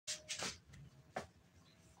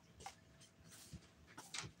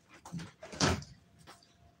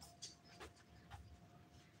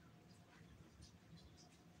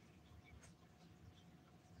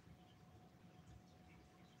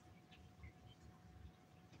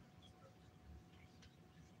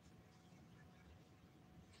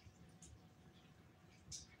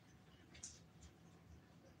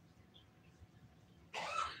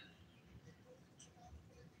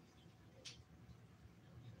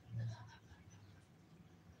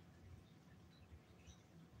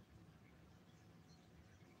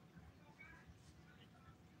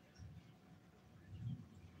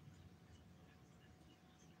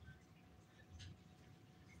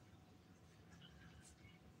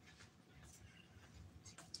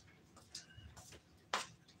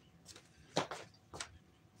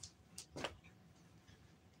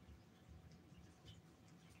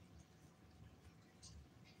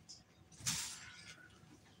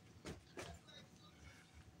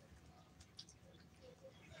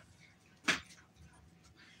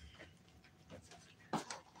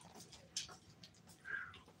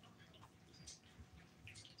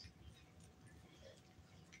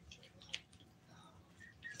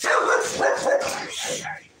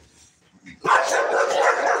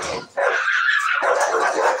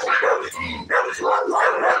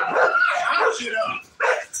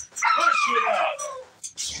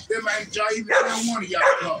one of y'all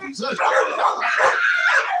puppies.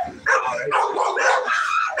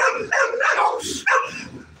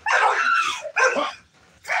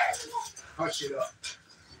 Hush it up.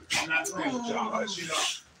 I'm not playing with y'all. Hush it up.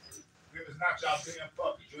 If it's not y'all damn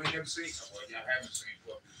puppies, you ain't never seen someone. Y'all haven't seen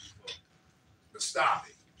puppies before. But stop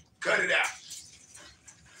it. Cut it out.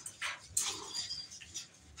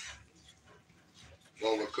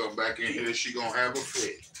 Lola come back in here, she gonna have a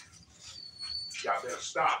fit. Y'all better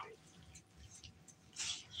stop it.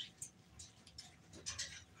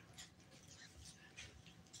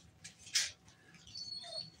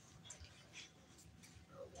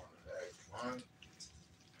 Alright,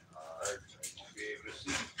 ain't gonna be able to see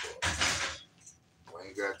you. We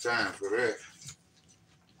ain't got time for that.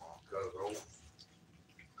 Cuz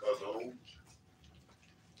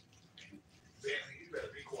Benny, you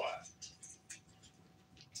better be quiet.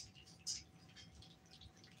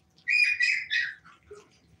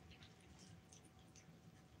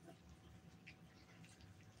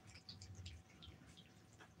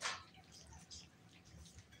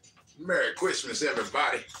 Merry Christmas,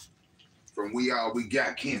 everybody. From W.A.W.G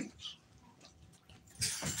Kennels.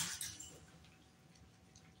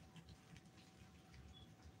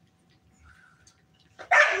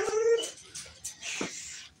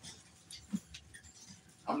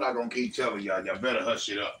 I'm not gonna keep telling y'all. Y'all better hush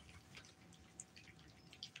it up.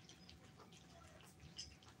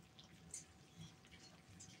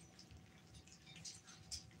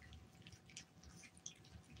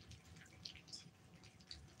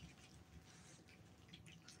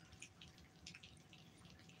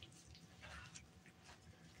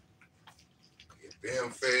 Get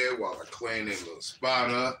them fed while I clean this little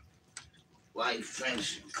spot up. While you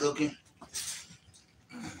finish cooking.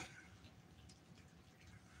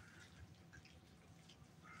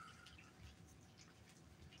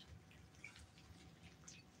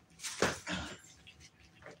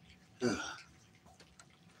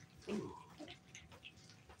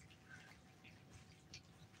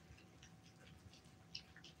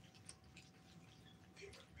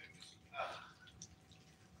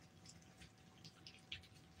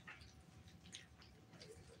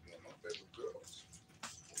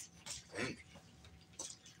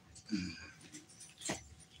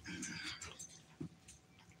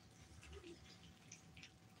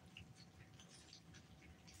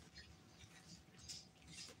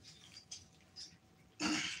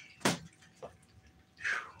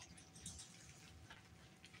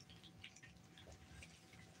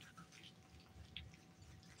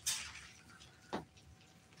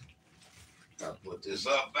 I put this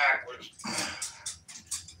up backwards.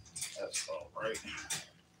 That's all right.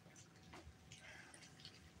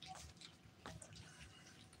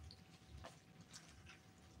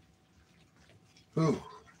 Whew.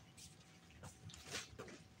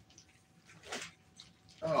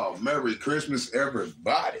 Oh, Merry Christmas,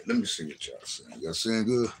 everybody. Let me see what y'all saying. Y'all saying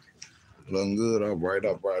good? Looking good? All right,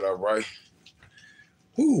 all right, all right.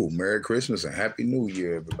 Whew, Merry Christmas and Happy New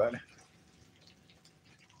Year, everybody.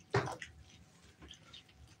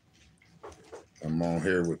 I'm on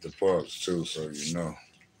here with the pups, too, so you know.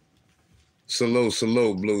 Salute,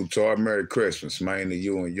 salute, Blue Tar. Merry Christmas, man, to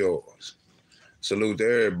you and yours. Salute to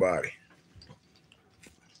everybody.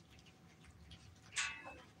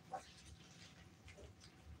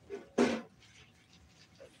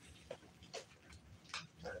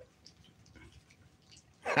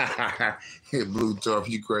 Hey, Blue Tar,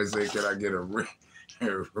 you crazy, can I get a wrench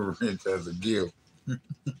as a gift?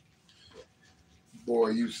 Boy,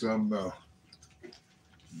 you something else.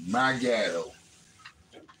 My ghetto.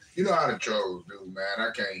 You know how the trolls do, man.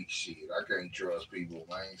 I can't trust people,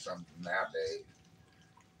 man. Something nowadays.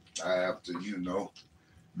 I have to, you know,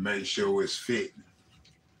 make sure it's fitting.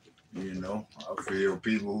 You know, I feel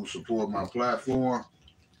people who support my platform,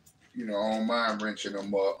 you know, I don't mind wrenching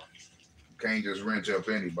them up. Can't just wrench up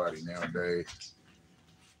anybody nowadays.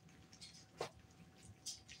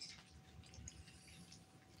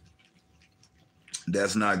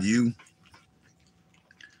 That's not you.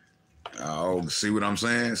 Oh, see what I'm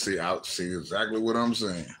saying? See exactly what I'm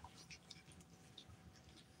saying.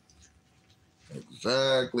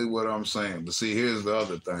 Exactly what I'm saying. But see, here's the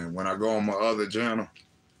other thing. When I go on my other channel,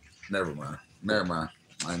 never mind.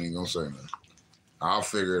 I ain't even gonna say nothing. I'll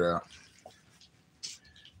figure it out.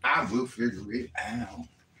 I will figure it out.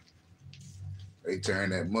 They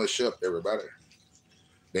turn that mush up, everybody.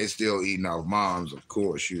 They still eating off moms, of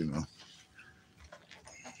course, you know.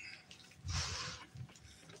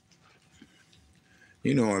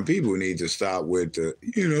 You know, and people need to stop with the,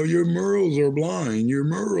 you know, your morals are blind, your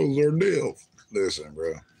morals are deaf. Listen,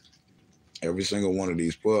 bro. Every single one of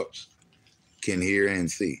these pups can hear and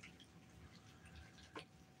see.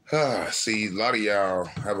 See, a lot of y'all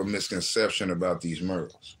have a misconception about these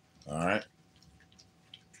Merles. All right.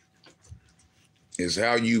 It's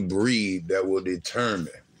how you breed that will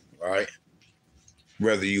determine, right,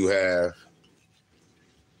 whether you have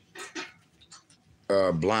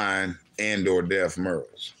blind and or deaf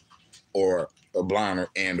Merles or a blind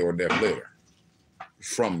and or deaf litter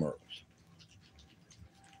from Merles.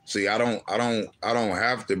 See, I don't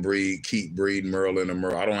have to keep breeding Merle in a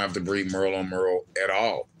Merle. I don't have to breed Merle on Merle at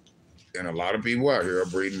all. And a lot of people out here are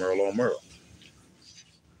breeding Merle on Merle.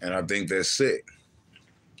 And I think that's sick.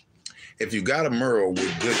 If you got a Merle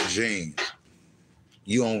with good genes,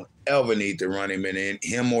 you don't ever need to run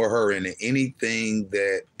him or her into anything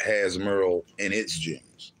that has Merle in its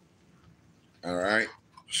genes. All right.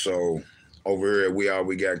 So over here we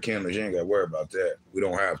got Kennels. You ain't got to worry about that. We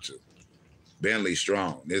don't have to. Bentley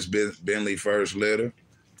strong. This Bentley first litter.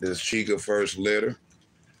 This Chica first litter.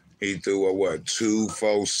 He threw a 2,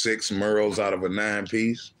 4, 6 Merles out of a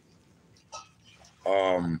 9-piece.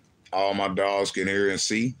 All my dogs can hear and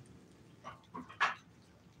see.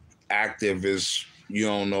 Active is you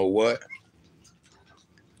don't know what.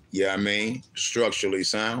 Yeah, I mean, structurally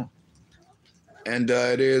sound. And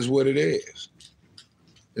it is what it is.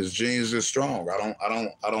 His genes are strong.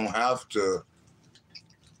 I don't have to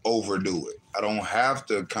overdo it. I don't have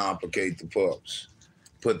to complicate the pups,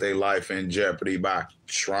 put their life in jeopardy by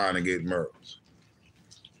trying to get Merles.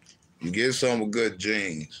 You get some with good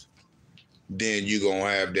genes, then you're gonna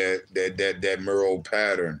have that Merle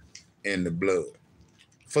pattern in the blood.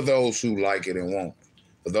 For those who like it and want it.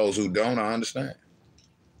 For those who don't, I understand.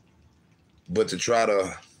 But to try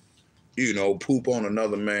to, poop on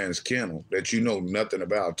another man's kennel that you know nothing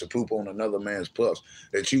about, to poop on another man's pups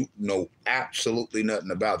that you know absolutely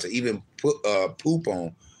nothing about, to even poop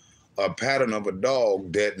on a pattern of a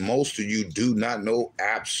dog that most of you do not know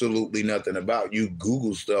absolutely nothing about. You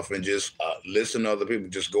Google stuff and just listen to other people,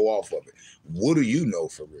 just go off of it. What do you know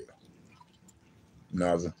for real?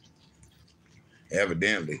 Nothing.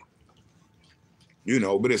 Evidently.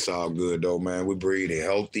 But it's all good though, man. We breed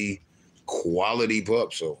healthy, quality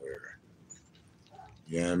pups over here.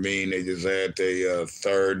 You know what I mean? They just had their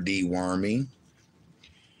third deworming.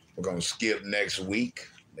 We're gonna skip next week.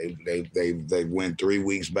 They went 3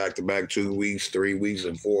 weeks back to back, 2 weeks, 3 weeks,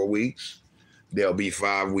 and 4 weeks. They'll be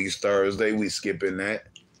 5 weeks Thursday. We skipping that.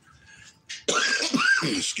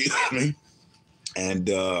 Excuse me. And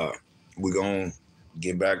we're gonna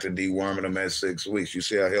get back to deworming them at 6 weeks. You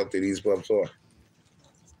see how healthy these pups are?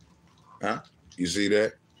 Huh? You see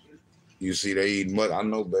that? You see they eat much? I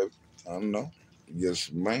know, baby. I know.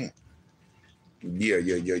 Yes, man. Yeah.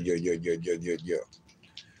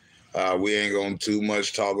 We ain't gonna too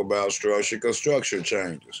much talk about structure because structure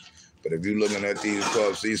changes. But if you're looking at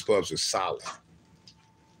these pups are solid.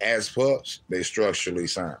 As pups, they structurally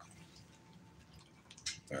sound.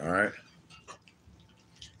 All right?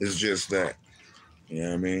 It's just that. You know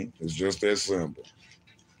what I mean? It's just that simple.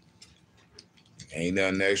 Ain't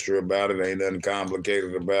nothing extra about it. Ain't nothing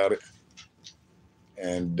complicated about it.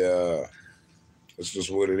 And it's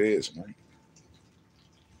just what it is, man.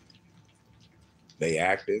 They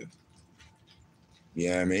active. You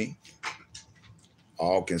know what I mean?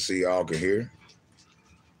 All can see, all can hear.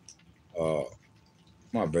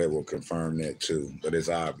 My vet will confirm that too, but it's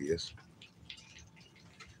obvious.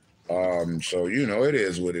 So it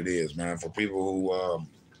is what it is, man. For people who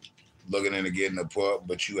looking into getting a pup,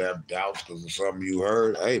 but you have doubts because of something you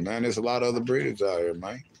heard, hey man, there's a lot of other breeders out here,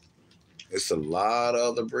 man. It's a lot of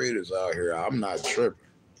other breeders out here. I'm not tripping.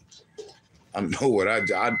 I know what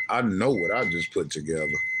I know what I just put together.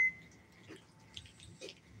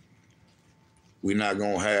 We're not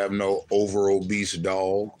gonna have no over obese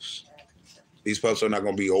dogs. These pups are not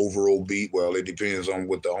gonna be over obese. Well, it depends on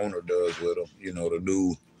what the owner does with them. The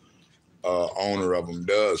new owner of them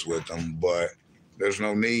does with them, but there's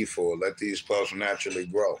no need for it. Let these pups naturally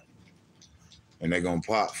grow, and they're gonna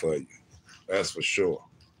pop for you. That's for sure.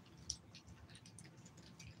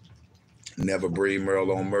 Never breed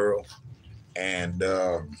Merle on Merle, and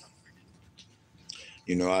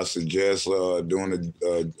I suggest doing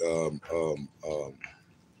a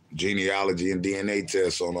genealogy and DNA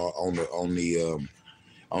test on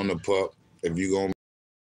the pup. If you're gonna,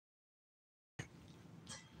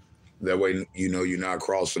 that way you're not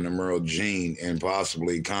crossing the Merle gene and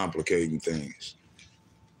possibly complicating things.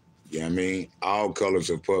 You know what I mean? All colors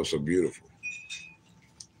of pups are beautiful.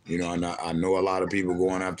 And I know a lot of people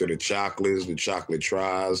going after the chocolates, the chocolate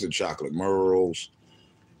tries, the chocolate Merles.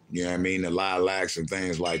 You know what I mean? The lilacs and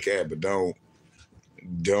things like that. But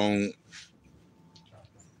don't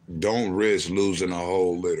don't risk losing a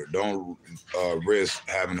whole litter. Don't risk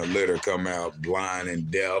having a litter come out blind and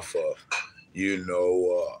deaf, or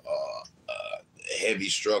heavy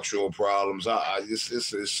structural problems.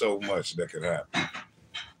 It's so much that could happen.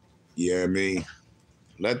 You know what I mean?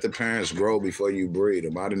 Let the parents grow before you breed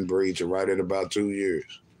them. I didn't breed to right at about 2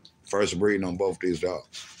 years. First breeding on both these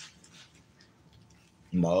dogs.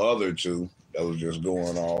 My other two that was just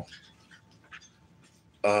going off.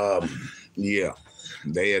 Yeah,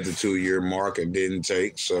 they had the 2 year mark and didn't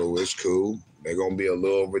take, so it's cool. They're gonna be a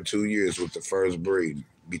little over 2 years with the first breed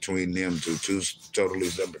between them two totally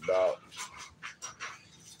separate dogs.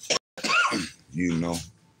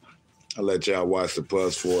 I'll let y'all watch the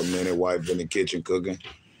pups for a minute. Wife in the kitchen cooking.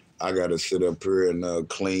 I gotta sit up here and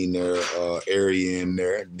clean their area in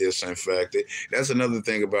there, disinfect it. That's another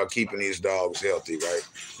thing about keeping these dogs healthy, right?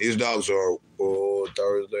 These dogs are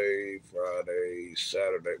Thursday, Friday,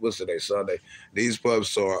 Saturday. What's today? Sunday. These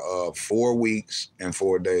pups are 4 weeks and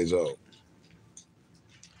 4 days old.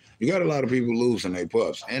 You got a lot of people losing their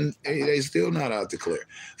pups, and they still not out to clear.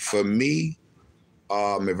 For me,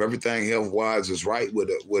 if everything health wise is right with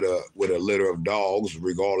a litter of dogs,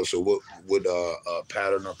 regardless of what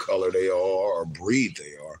pattern or color they are or breed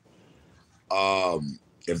they are,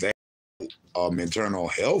 if they have internal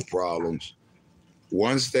health problems,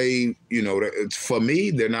 once they, for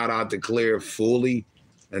me, they're not out to clear fully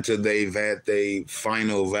until they've had their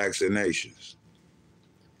final vaccinations.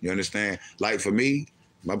 You understand? Like for me,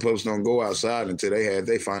 my pups don't go outside until they had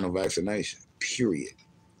their final vaccination. Period.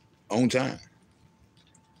 On time.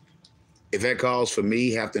 If that calls for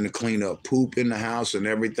me having to clean up poop in the house and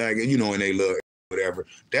everything, and they look whatever,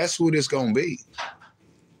 that's what it's gonna be.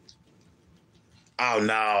 Oh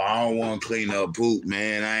no, I don't want to clean up poop,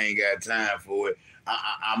 man. I ain't got time for it.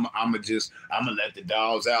 I'm gonna let the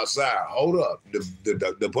dogs outside. Hold up,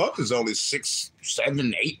 the pup is only 6,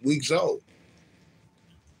 7, 8 weeks old.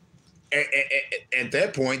 At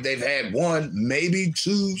that point, they've had one, maybe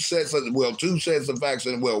two sets of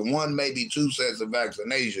vaccinations. Well, one, maybe two sets of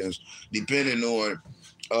vaccinations, depending on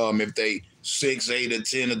if they 6, 8, or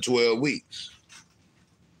 10, or 12 weeks.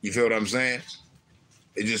 You feel what I'm saying?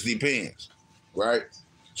 It just depends, right?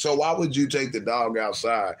 So why would you take the dog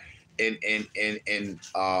outside and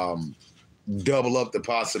double up the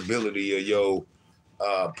possibility of your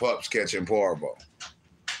pups catching parvo?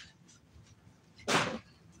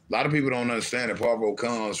 A lot of people don't understand that parvo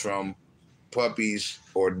comes from puppies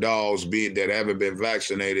or dogs that haven't been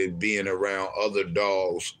vaccinated being around other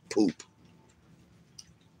dogs' poop.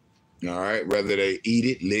 All right, whether they eat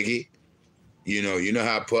it, lick it, you know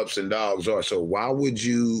how pups and dogs are. So why would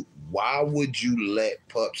you let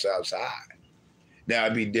pups outside? Now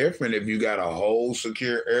it'd be different if you got a whole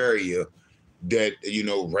secure area that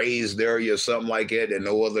raised area or something like that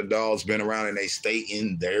no other dogs been around and they stay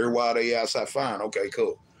in there while they outside. Fine, okay,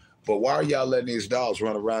 cool. But why are y'all letting these dogs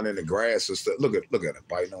run around in the grass and stuff? Look at her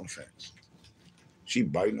biting on the fence. She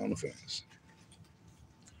biting on the fence.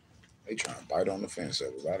 They trying to bite on the fence,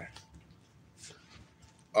 everybody.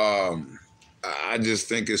 I just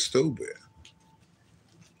think it's stupid.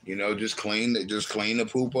 Just clean the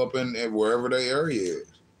poop up in wherever the area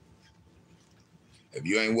is. If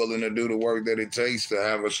you ain't willing to do the work that it takes to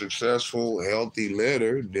have a successful, healthy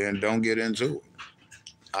litter, then don't get into it.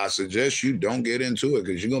 I suggest you don't get into it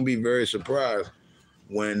because you're going to be very surprised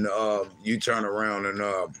when you turn around and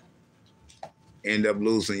end up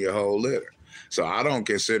losing your whole litter. So I don't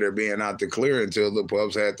consider being out the clear until the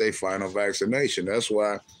pups had their final vaccination. That's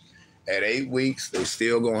why at 8 weeks, they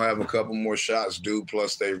still going to have a couple more shots due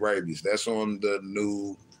plus their rabies. That's on the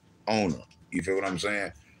new owner. You feel what I'm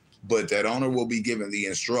saying? But that owner will be given the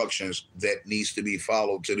instructions that needs to be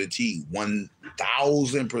followed to the T,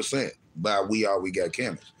 1,000% by W.A.W.G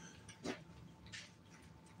Kennels.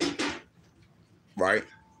 Right?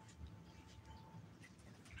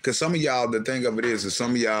 Because some of y'all, the thing of it is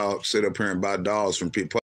some of y'all sit up here and buy dogs from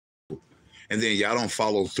people, and then y'all don't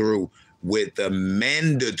follow through with the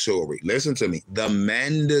mandatory, listen to me, the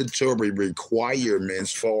mandatory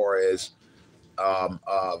requirements far as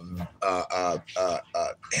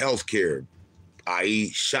healthcare, i.e.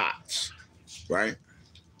 shots, right?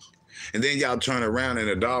 And then y'all turn around and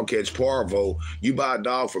a dog catch parvo. You buy a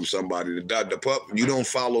dog from somebody, the pup, you don't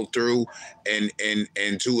follow through and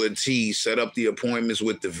to a T, set up the appointments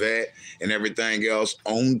with the vet and everything else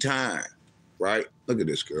on time, right? Look at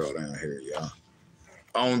this girl down here, y'all.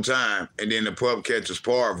 On time, and then the pup catches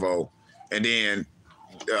parvo, and then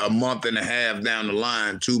a month and a half down the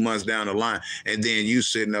line, 2 months down the line, and then you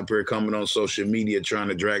sitting up here coming on social media trying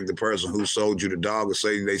to drag the person who sold you the dog or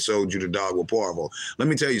say they sold you the dog with parvo. Let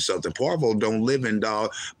me tell you something. Parvo don't live in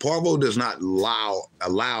dog. Parvo does not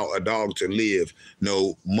allow a dog to live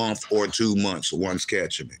no month or 2 months once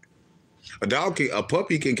catching it. A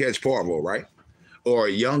puppy can catch parvo, right? Or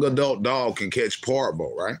a young adult dog can catch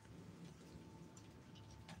parvo, right?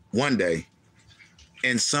 One day.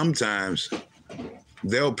 And sometimes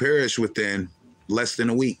they'll perish within less than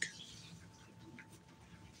a week.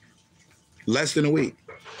 Less than a week.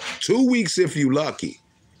 2 weeks if you lucky.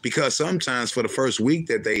 Because sometimes for the first week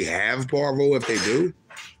that they have parvo, if they do,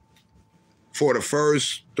 for the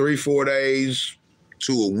first 3-4 days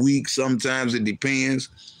to a week, sometimes it depends,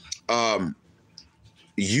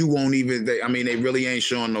 you won't even, they really ain't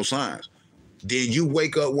showing no signs. Then you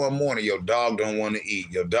wake up one morning, your dog don't want to eat.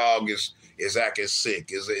 Your dog is acting sick.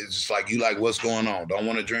 It's just like, you like, what's going on? Don't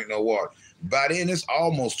want to drink no water. By then, it's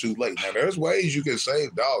almost too late. Now, there's ways you can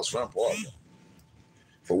save dogs from parvo.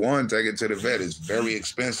 For one, take it to the vet. It's very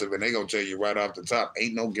expensive, and they're going to tell you right off the top,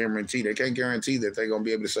 ain't no guarantee. They can't guarantee that they're going to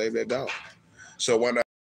be able to save that dog. So why not?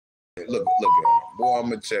 Look at it. Boy, I'm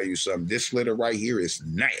going to tell you something. This litter right here is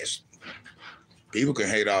nasty. People can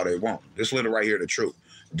hate all they want. This litter right here, the truth.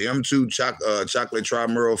 Them two chocolate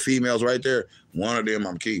trimeral females right there, one of them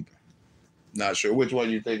I'm keeping. Not sure which one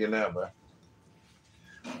you thinking now, bro.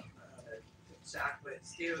 Chocolate,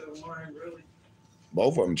 still the one, really.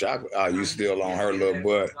 Both of them chocolate. Oh, you still on her little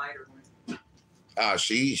butt. Ah,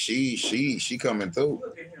 she coming through.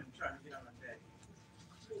 Look at him trying to get on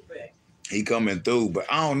the back. He coming through, but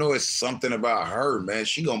I don't know. It's something about her, man.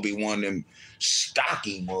 She gonna be one of them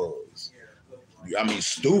stocky mugs. I mean,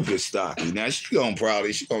 stupid stocky. Now she gonna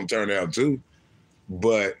turn out too,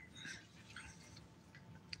 but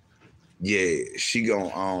yeah, she gonna.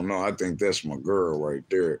 I don't know. I think that's my girl right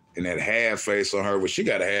there, and that half face on her. But she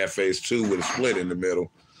got a half face too with a split in the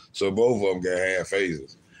middle, so both of them got half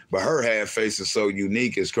faces. But her half face is so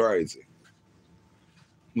unique, it's crazy.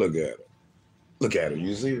 Look at her. Look at her.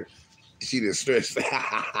 You see her? She just stretched.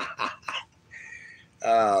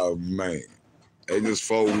 Oh man. They just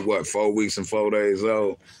 4 weeks and 4 days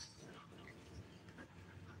old.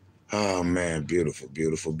 Oh man, beautiful,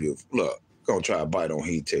 beautiful, beautiful. Look, gonna try to bite on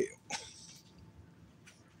heat tail.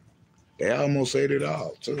 They almost ate it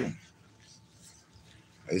all too.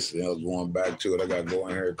 They still going back to it. I gotta go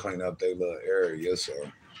in here and clean up their little area, so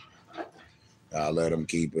I'll let them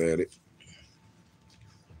keep at it.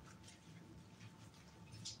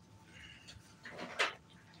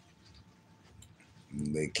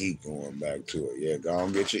 And they keep going back to it. Yeah, go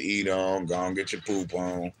and get your eat on. Go and get your poop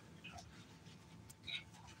on.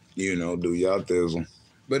 You know, do y'all thizzle.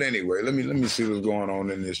 But anyway, let me see what's going on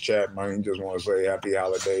in this chat, man. Just want to say happy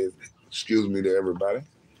holidays. Excuse me to everybody.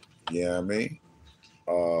 Yeah, I mean.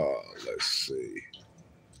 Let's see.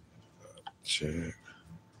 Chat.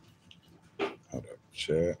 Hold up,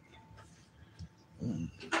 chat.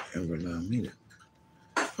 Never allow me to.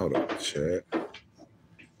 Hold up, chat.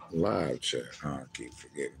 Live chat. I keep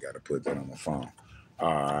forgetting. Got to put that on my phone.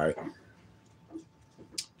 All right.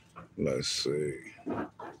 Let's see.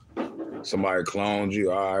 Somebody cloned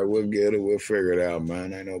you. All right, we'll get it. We'll figure it out,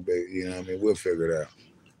 man. Ain't no big, you know what I mean? We'll figure it out.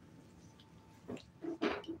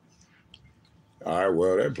 All right,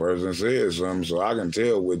 well, that person said something, so I can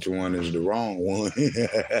tell which one is the wrong one.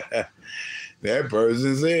 That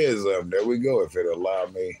person said something. There we go, if it'll allow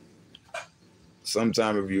me.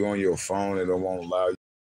 Sometimes if you're on your phone, it won't allow you.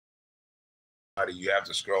 You have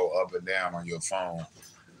to scroll up and down on your phone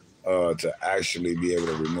to actually be able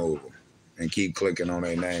to remove them. And keep clicking on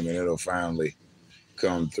their name, and it'll finally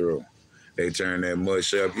come through. They turn that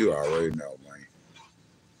mush up, you already know, man.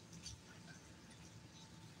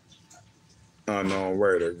 Unknown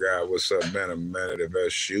Raider guy, what's up, man? A minute of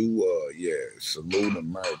that shoe. Yeah, salute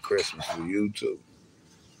and Merry Christmas to you too.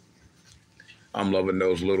 I'm loving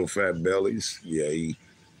those little fat bellies. Yeah.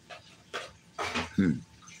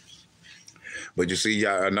 But you see,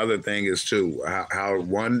 y'all, another thing is too, how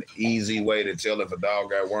one easy way to tell if a dog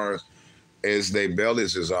got worms is their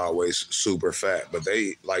bellies is always super fat. But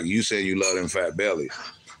they, like you said, you love them fat bellies.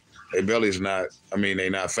 Their belly's not, they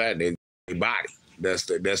not fat, they body. That's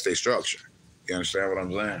their structure. You understand what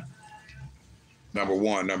I'm saying? Number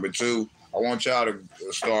one. Number two, I want y'all to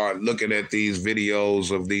start looking at these videos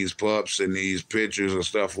of these pups and these pictures and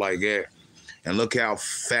stuff like that, and look how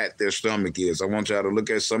fat their stomach is. I want y'all to look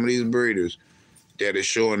at some of these breeders that is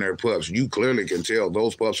showing their pups. You clearly can tell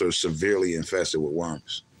those pups are severely infested with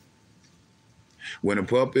worms. When a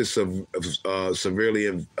pup is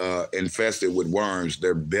severely infested with worms,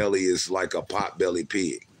 their belly is like a pot-bellied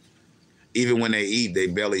pig. Even when they eat,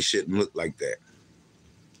 their belly shouldn't look like that,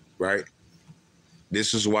 right?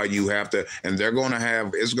 This is why you have to, and they're going to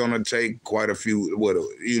have, it's going to take quite a few,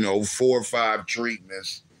 4 or 5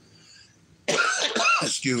 treatments,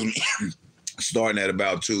 excuse me, starting at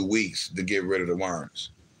about 2 weeks to get rid of the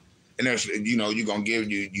worms. And there's, you're going to give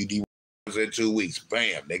you deworms at 2 weeks.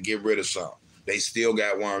 Bam, they get rid of some. They still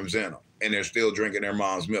got worms in them. And they're still drinking their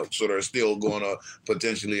mom's milk. So they're still going to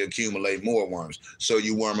potentially accumulate more worms. So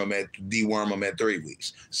you deworm them at 3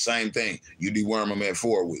 weeks. Same thing. You deworm them at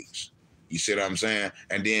 4 weeks. You see what I'm saying?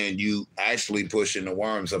 And then you actually pushing the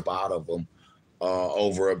worms up out of them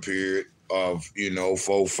over a period of,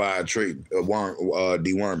 4, 5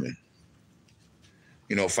 deworming.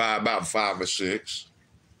 About 5 or 6.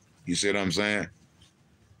 You see what I'm saying?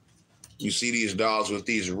 You see these dogs with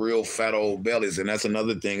these real fat old bellies, and that's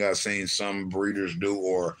another thing I've seen some breeders do,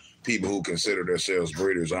 or people who consider themselves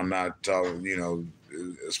breeders. I'm not talking,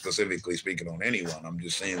 specifically speaking on anyone. I'm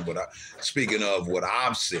just saying speaking of what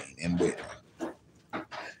I've seen and witnessed.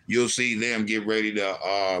 You'll see them get ready,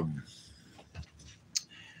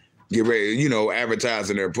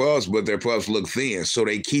 advertising their pups, but their pups look thin, so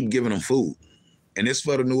they keep giving them food. And this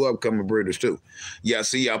for the new upcoming breeders too. Yeah,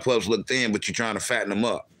 see y'all pups look thin, but you're trying to fatten them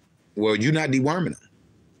up. Well, you're not deworming them.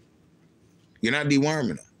 You're not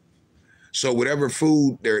deworming them. So whatever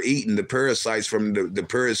food they're eating, the parasites from the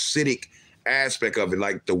parasitic aspect of it,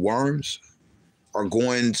 like the worms, are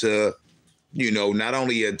going to, not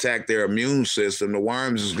only attack their immune system, the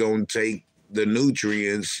worms is going to take the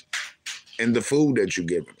nutrients in the food that you're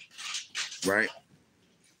giving them, right?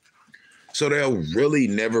 So they'll really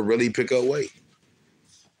never really pick up weight.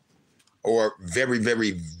 Or very,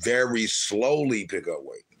 very, very slowly pick up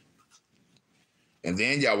weight. And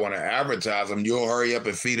then y'all want to advertise them. You'll hurry up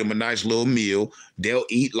and feed them a nice little meal. They'll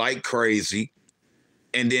eat like crazy.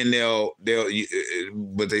 And then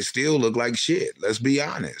but they still look like shit. Let's be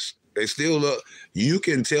honest. They still look, you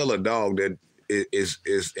can tell a dog that is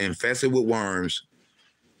infested with worms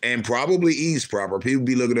and probably eats proper. People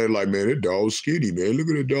be looking at it like, man, that dog's skinny, man. Look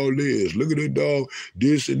at that dog this. Look at that dog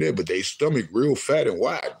this and that. But they stomach real fat and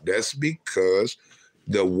wide. That's because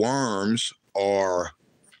the worms are,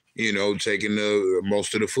 taking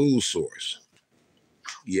most of the food source.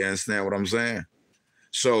 You understand what I'm saying?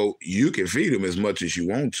 So you can feed them as much as you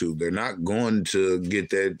want to. They're not going to get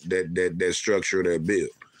that structure, that build.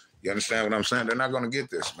 You understand what I'm saying? They're not going to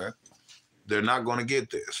get this, man. They're not going to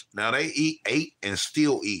get this. Now, they ate and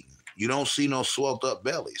still eating. You don't see no swelled up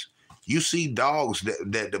bellies. You see dogs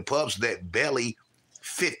that the pups that belly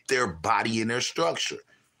fit their body and their structure.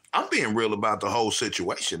 I'm being real about the whole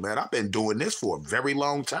situation, man. I've been doing this for a very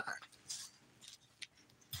long time.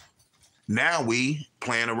 Now we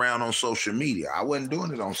playing around on social media. I wasn't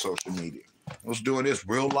doing it on social media. I was doing this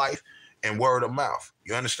real life and word of mouth.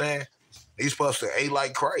 You understand? These pups that ate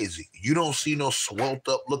like crazy. You don't see no swelled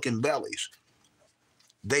up looking bellies.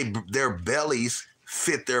 Their bellies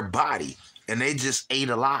fit their body, and they just ate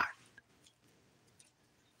a lot.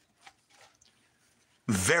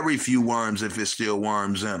 Very few worms, if it's still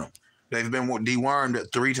worms in them. They've been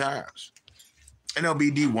dewormed 3 times. And they'll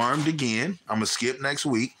be dewormed again. I'm going to skip next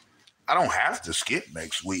week. I don't have to skip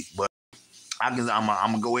next week, but I'm going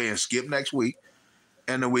to go ahead and skip next week.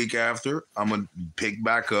 And the week after, I'm going to pick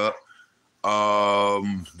back up.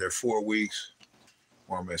 They're 4 weeks.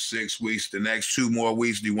 Or I'm at 6 weeks. The next 2 more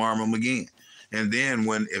weeks, deworm them again. And then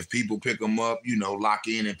if people pick them up, lock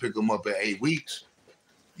in and pick them up at 8 weeks,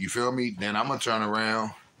 you feel me? Then I'm going to turn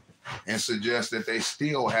around and suggest that they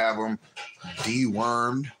still have them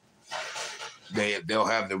dewormed. They'll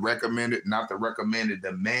have the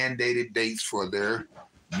mandated dates for their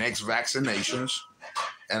next vaccinations.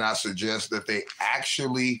 And I suggest that they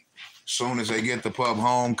actually, soon as they get the pup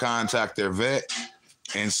home, contact their vet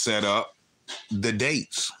and set up the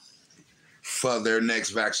dates for their next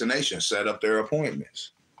vaccination. Set up their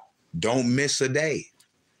appointments. Don't miss a day.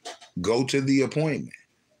 Go to the appointment.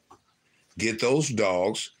 Get those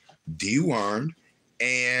dogs dewormed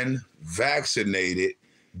and vaccinated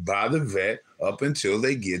by the vet up until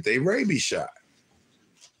they get their rabies shot.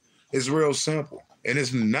 It's real simple, and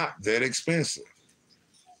it's not that expensive.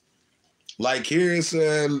 Like here, it's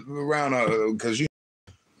around, because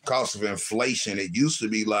cost of inflation, it used to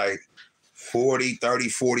be like 40, 30,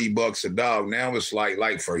 40 bucks a dog. Now it's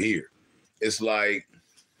like for here, it's like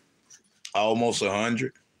almost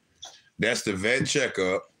 100. That's the vet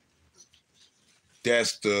checkup.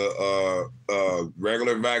 That's the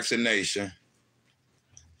regular vaccination.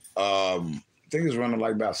 I think it's running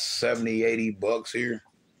like about 70, 80 bucks here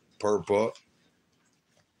per pup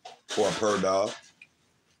or per dog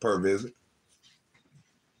per visit.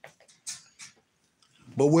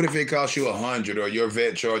 But what if it costs you $100 or your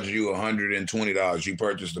vet charges you $120? You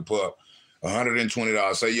purchase the pup,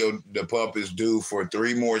 $120. Say the pup is due for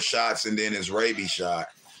 3 more shots and then his rabies shot.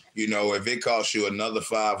 You know, if it costs you another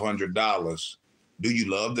 $500, do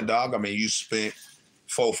you love the dog? I mean, you spent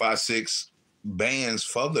 4, 5, 6 bands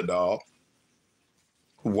for the dog.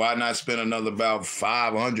 Why not spend another about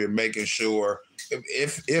 $500 making sure?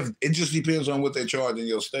 If it just depends on what they charge in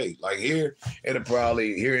your state. Like here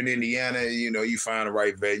in Indiana, you know, you find the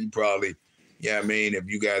right vet, you probably, I mean, if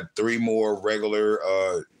you got 3 more regular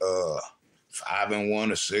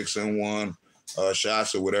 5-in-1 or 6-in-1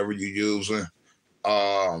 shots or whatever you're using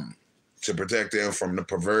to protect them from the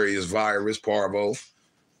pervarious virus, parvo,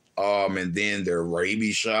 and then their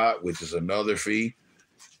rabies shot, which is another fee.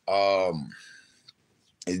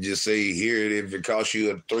 And just say here, if it costs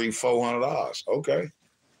you $300-400, okay.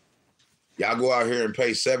 Y'all go out here and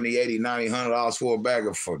pay $70, $80, $90, $100 for a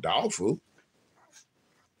bag for dog food.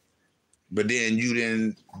 But then you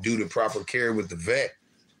didn't do the proper care with the vet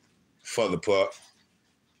for the pup,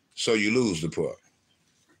 so you lose the pup.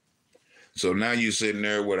 So now you're sitting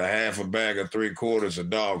there with a half a bag of 3/4 of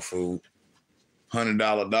dog food,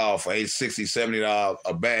 $100 dog for $60, $70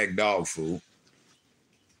 a bag dog food.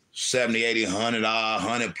 $70, $80,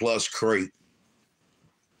 $100, $100+ crate.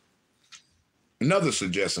 Another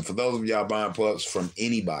suggestion for those of y'all buying pups from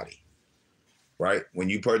anybody, right? When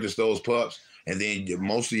you purchase those pups, and then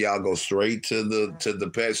most of y'all go straight to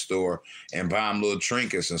the pet store and buy them little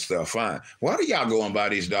trinkets and stuff. Fine. Why do y'all go and buy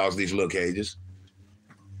these dogs these little cages?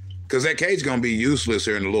 Because that cage is gonna be useless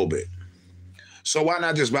here in a little bit. So why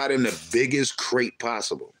not just buy them the biggest crate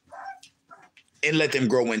possible and let them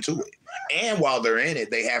grow into it? And while they're in it,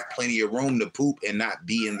 they have plenty of room to poop and not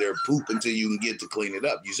be in their poop until you can get to clean it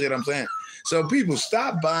up. You see what I'm saying? So people,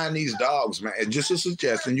 stop buying these dogs, man. Just a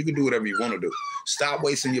suggestion. You can do whatever you want to do. Stop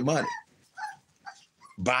wasting your money.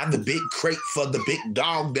 Buy the big crate for the big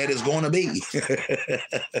dog that is going to be.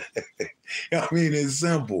 I mean, it's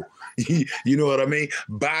simple. You know what I mean?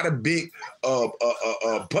 Buy the big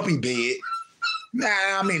puppy bed. Nah,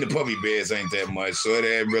 I mean, the puppy beds ain't that much, so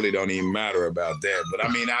it really don't even matter about that. But I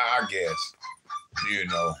mean, I guess, you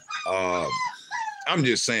know, I'm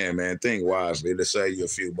just saying, man, think wisely. It'll save you a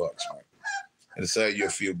few bucks, man. It'll save you a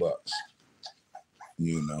few bucks,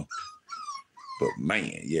 you know. But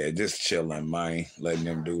man, yeah, just chilling, man. Letting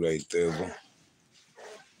them do their thizzle.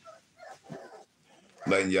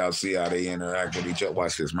 Letting y'all see how they interact with each other.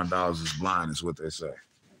 Watch this. My dogs is blind, is what they say.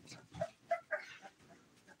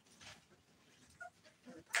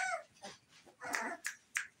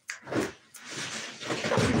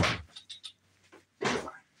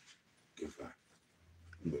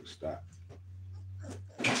 You better stop.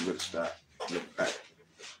 You better stop. Look back.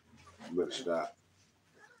 You better stop.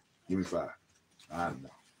 Give me 5. I know.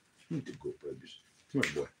 You need to go, babies. Come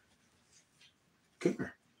here, boy. Come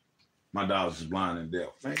here. My dogs is blind and deaf.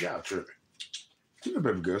 Man, y'all tripping. Come here,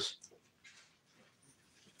 baby girls.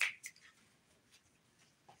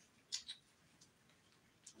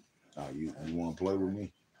 Oh, you want to play with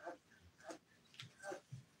me?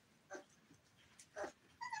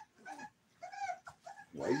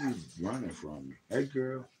 Why are you running from me? Hey,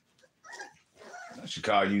 girl. I should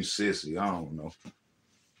call you sissy. I don't know.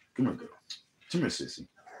 Come here, girl. Come here, sissy.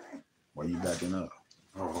 Why you backing up?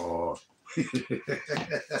 Oh.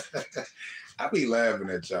 I be laughing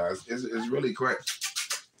at y'all. It's really crazy.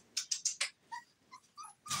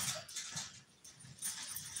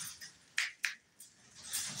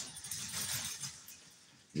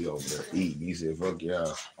 He over there eating. He said, fuck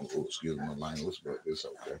y'all. Oh, excuse my language, but it's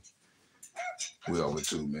okay. We over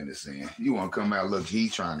 2 minutes in. You want to come out? Look, he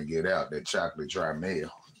trying to get out that chocolate dry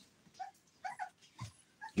mail.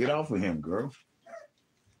 Get off of him, girl.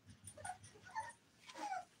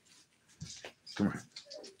 Come here.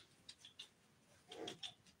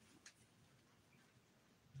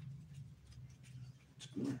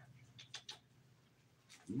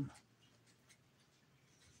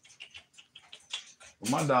 Well,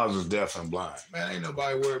 my dogs is deaf and blind. Man, ain't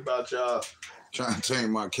nobody worried about y'all trying to tame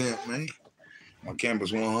my camp, man. My camp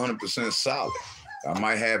is 100% solid. I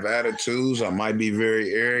might have attitudes. I might be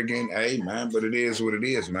very arrogant. Hey, man, but it is what it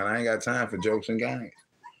is, man. I ain't got time for jokes and games.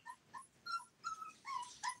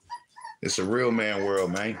 It's a real man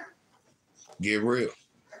world, man. Get real.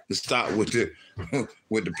 Let's stop with the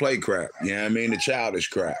play crap. You know what I mean? The childish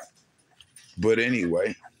crap. But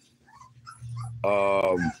anyway,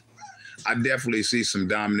 I definitely see some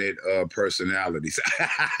dominant personalities.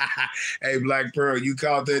 Hey, Black Pearl, you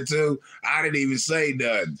caught that too? I didn't even say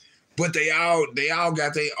nothing. But they all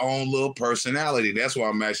got their own little personality. That's why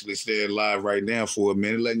I'm actually staying live right now for a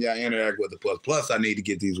minute, letting y'all interact with the plus. Plus, I need to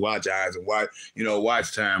get these watch eyes and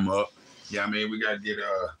watch time up. Yeah, I mean, we gotta get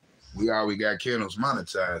we already got Kennels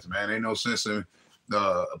monetized, man. Ain't no sense in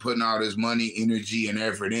putting all this money, energy, and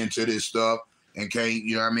effort into this stuff and can't,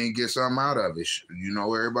 get something out of it.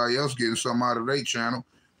 Everybody else getting something out of their channel.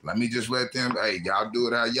 Let me just let them, hey, y'all do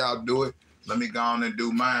it how y'all do it. Let me go on and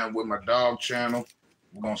do mine with my dog channel.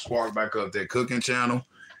 We're gonna spark back up that cooking channel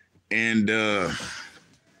and a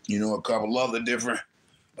couple other different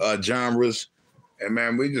genres. And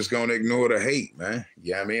man, we just gonna ignore the hate, man.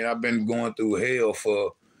 Yeah, I mean, I've been going through hell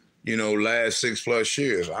for, last 6+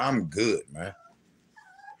 years. I'm good, man.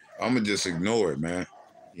 I'm gonna just ignore it, man.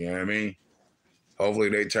 You know what I mean? Hopefully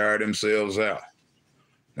they tire themselves out.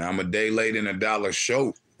 Now I'm a day late in $1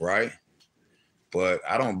 short, right? But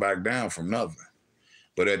I don't back down from nothing.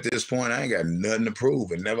 But at this point, I ain't got nothing to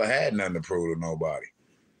prove and never had nothing to prove to nobody.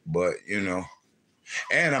 But, and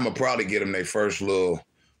I'm going to probably get them their first little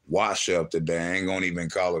wash up today. I ain't going to even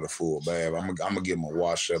call it a full bath. I'm going to give them a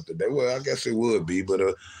wash up today. Well, I guess it would be, but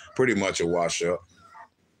pretty much a wash up.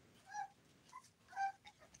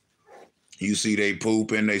 You see they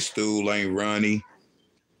pooping, they stool ain't runny.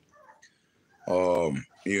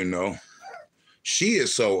 She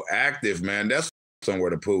is so active, man. That's somewhere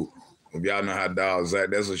to poop. If y'all know how dogs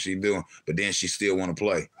act, that's what she doing. But then she still want to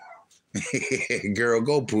play. Girl,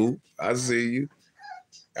 go poop. I see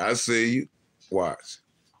you. Watch.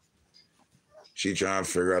 She trying to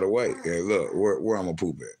figure out a way. Hey, look, where I'm gonna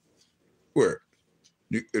poop at? Where?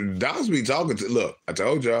 Dogs be talking to. Look, I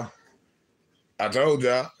told y'all.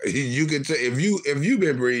 You can tell if you've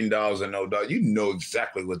been breeding dogs and no dog, you know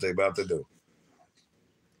exactly what they about to do.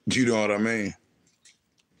 You know what I mean?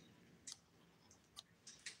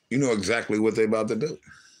 You know exactly what they about to do.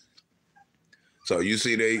 So you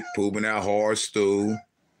see they pooping out hard stool,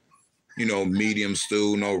 medium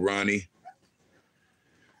stool, no runny.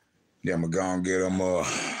 Yeah, I'm gonna go and get them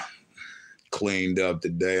cleaned up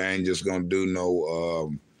today. I ain't just gonna do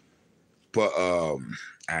no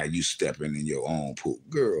you stepping in your own poop,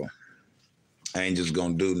 girl. I ain't just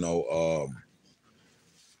gonna do no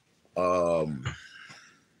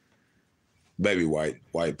baby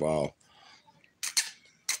wipe off.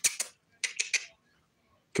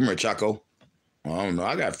 Come here, Chaco. I don't know.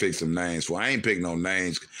 I gotta fix some names for. I ain't pick no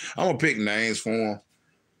names. I'm gonna pick names for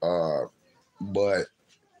them. But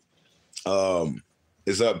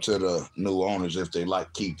it's up to the new owners if they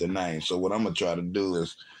keep the name. So what I'm gonna try to do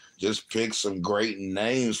is just pick some great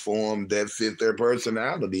names for them that fit their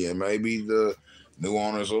personality, and maybe the new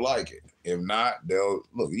owners will like it. If not, they'll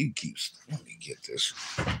look. Let me get this. Let me get this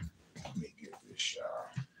shot.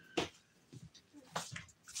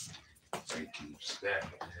 They keep stacking.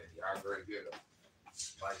 Y'all great get a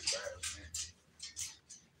light bath, man.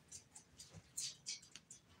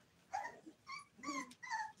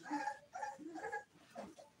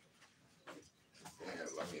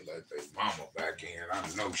 Let me let their mama back in. I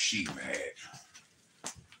know she mad.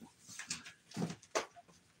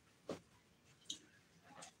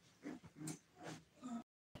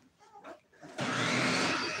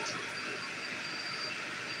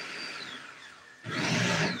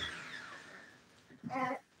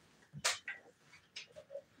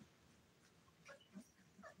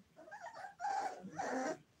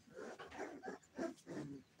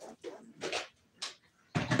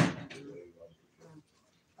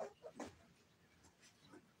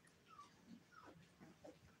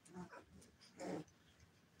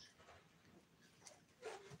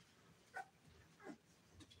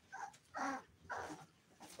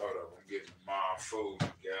 Hold up, I'm getting my food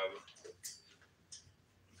together.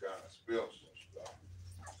 Kind of spilled some stuff.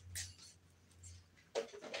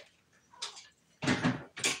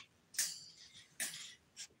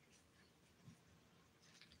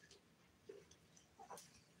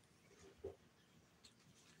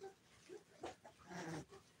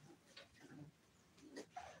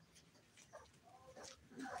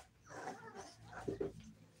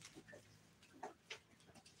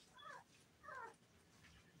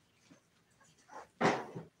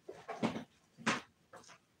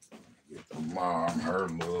 Get the mom her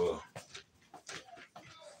little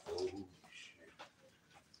food.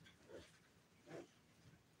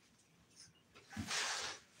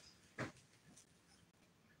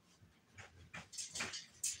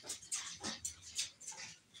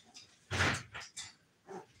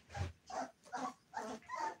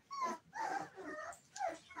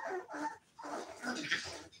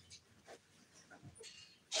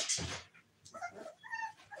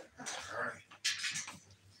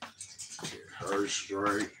 Her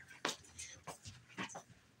straight.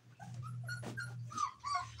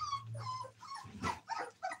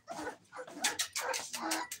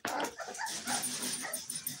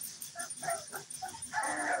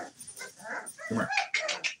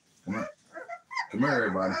 Come here,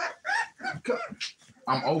 everybody. Come.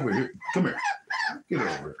 I'm over here. Come here. Get over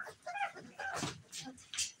here.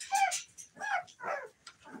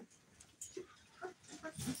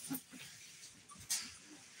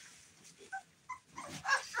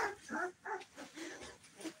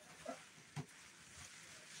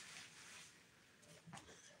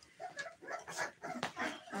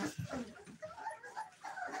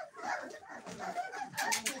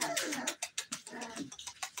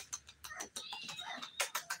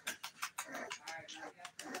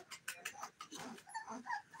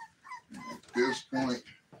 At this point,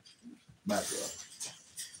 back up.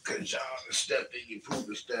 Cause y'all stepped in, you poop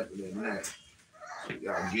and stepping in that. So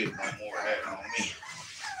y'all get no more of that on me.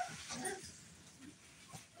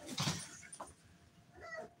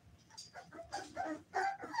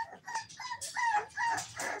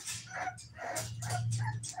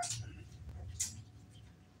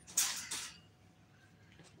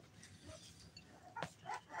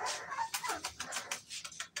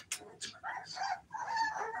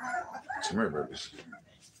 Come here, babies.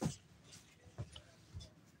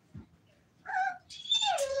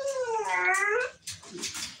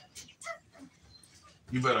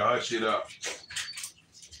 You better hush it up.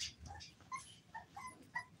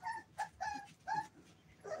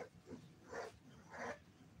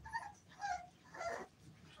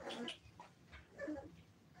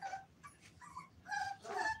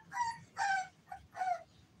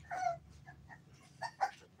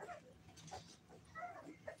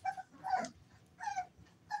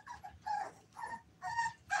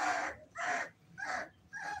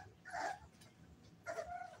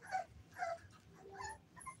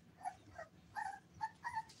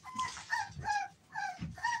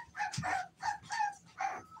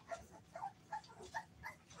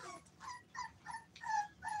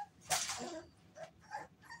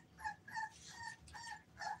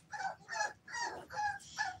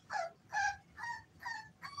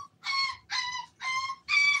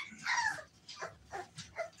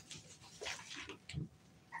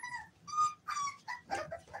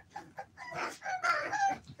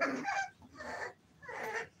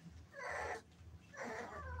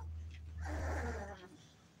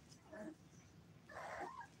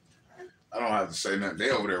 I don't have to say nothing. They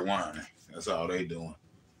over there whining. That's all they doing.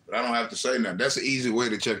 But I don't have to say nothing. That's an easy way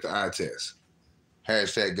to check the eye test.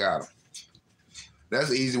 Hashtag got 'em. That's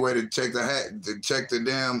an easy way to check the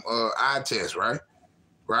damn eye test, right?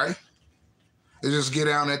 Right? They just get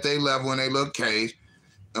down at their level in their little cage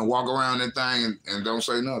and walk around that thing and don't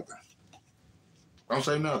say nothing. Don't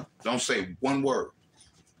say nothing. Don't say one word.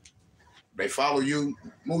 They follow you,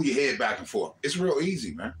 move your head back and forth. It's real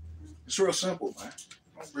easy, man. It's real simple, man.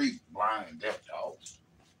 Don't breed blind and deaf dogs.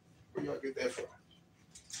 Where y'all get that from?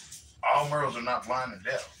 All Merles are not blind and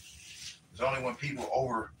deaf. It's only when people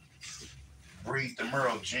overbreed the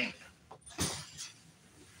Merle gene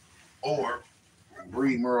or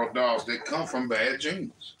breed Merle dogs that come from bad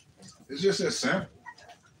genes. It's just that simple.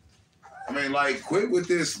 I mean, like, quit with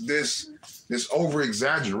this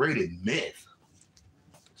over-exaggerated myth.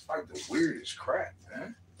 It's like the weirdest crap,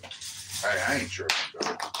 man. Hey, I ain't tripping,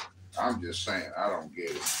 though. I'm just saying, I don't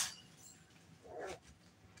get it.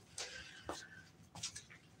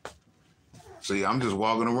 See, I'm just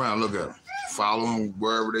walking around. Look at them. Following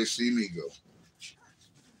wherever they see me go.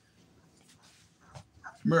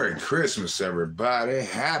 Merry Christmas, everybody.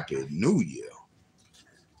 Happy New Year.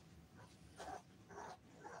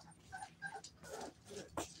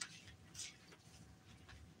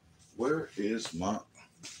 Where is my...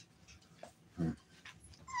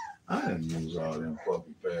 I didn't use all them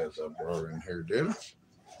puppy pads I brought in here, did I?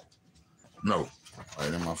 No.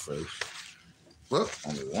 Right in my face. Well,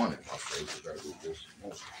 only one in my face. I gotta do this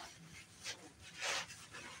more.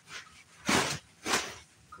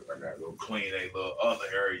 Because I gotta go clean a little other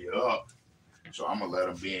area up. So I'm gonna let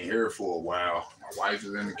them be in here for a while. My wife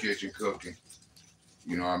is in the kitchen cooking.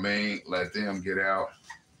 You know what I mean? Let them get out.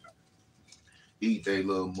 Eat their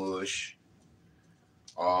little mush.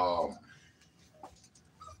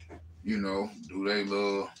 You know, do they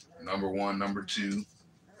little number one, number two,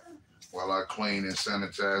 while I clean and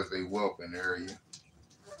sanitize their whelping area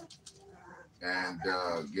and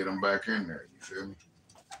get them back in there. You feel me?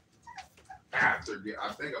 I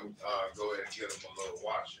think I'm go ahead and get them a little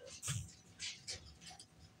wash up.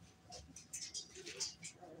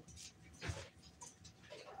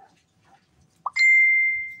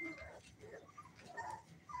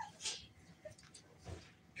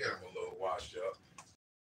 Get them a little washed up.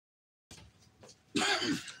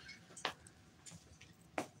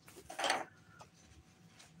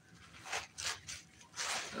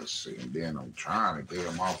 Let's see, and then I'm trying to get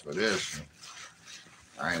them off of this one.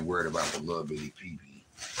 I ain't worried about the little bitty pee-pee.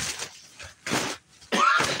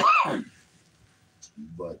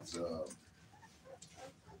 But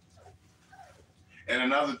and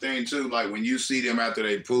another thing too, like when you see them after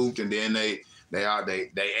they pooped and then they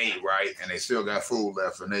ate right and they still got food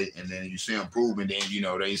left and then you see them poop and then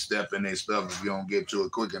they step in their stuff if you don't get to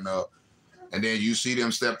it quick enough, and then you see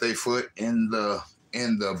them step their foot in the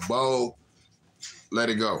bowl, let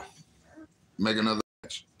it go. Make another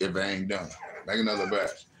batch if it ain't done. Make another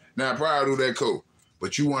batch. Now prior to that, cool,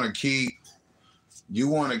 but you want to keep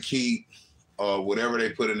whatever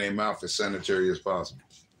they put in their mouth as sanitary as possible.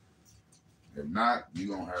 If not,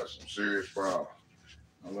 you're going to have some serious problems.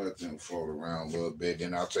 I'll let them float around a little bit.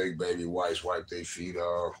 Then I'll take baby wipes, wipe their feet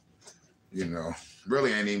off.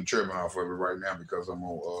 Really ain't even tripping off of it right now because I'm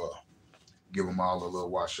going to give them all a little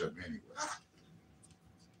wash up anyway.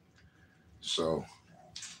 So,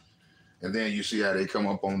 and then you see how they come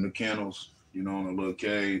up on the kennels, on a little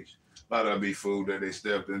cage. A lot of that be food that they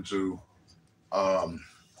stepped into.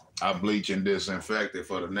 I bleach and disinfect it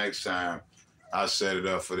for the next time I set it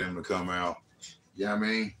up for them to come out. You know what I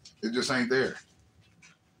mean? It just ain't there.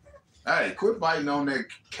 Hey, quit biting on that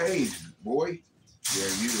cage, boy. Yeah,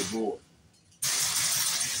 you the boy.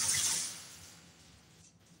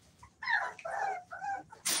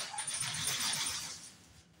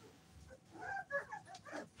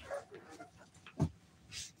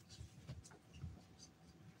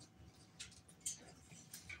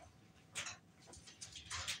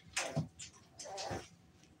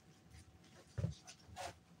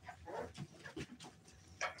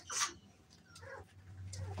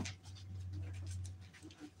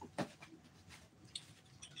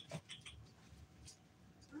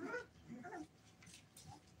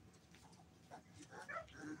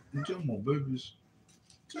 Tell my babies.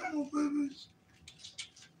 Tell my babies.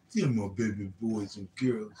 Tell my baby boys and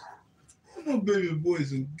girls. Tell my baby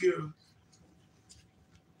boys and girls.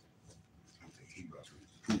 I think he about to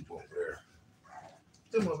poop over there.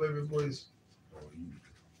 Tell my baby boys. Oh, you.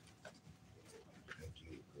 Thank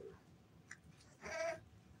you, girl.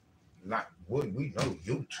 Not what we know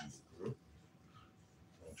you two, girl.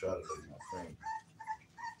 Don't try to lay my finger.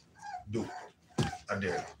 Do it. I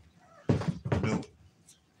dare you. Do it.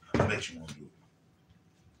 I bet you won't do it.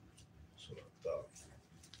 That's what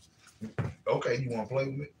I thought. Okay, you want to play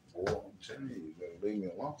with me? Boy, I'm telling you, you better leave me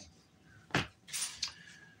alone. You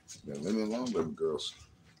better leave me alone, baby girls.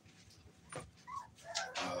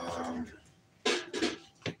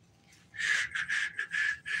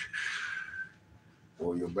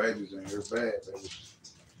 Well, your baby's in here bad, baby.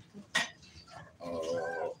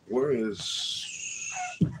 Where is...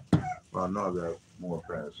 Well, I know I got more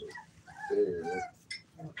pants there.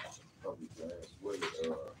 Probably pants. Where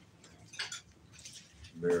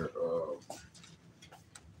they're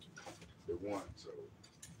the one, so...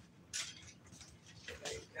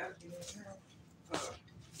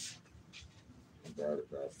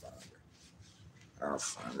 I'll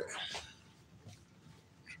find it.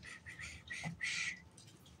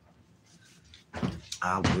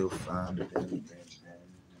 I will find it.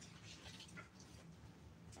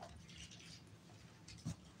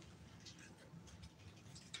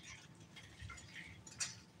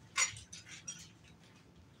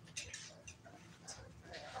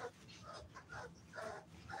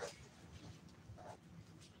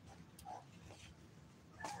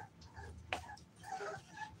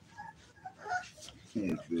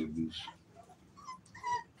 Hey, babies.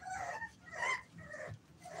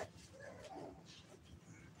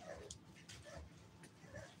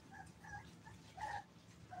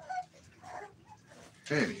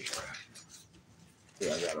 Anyway,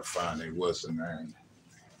 yeah, I gotta find it. What's the name?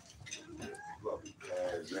 Lovely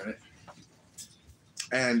guys in it,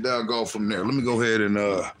 and go from there. Let me go ahead and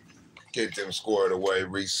get them squared away,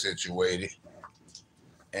 resituated,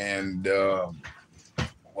 and well,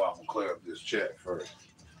 I'm gonna clear up this chat first,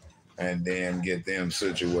 and then get them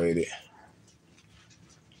situated.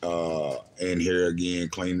 In here again,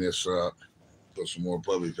 clean this up, put some more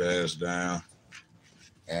puppy pads down,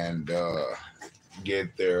 and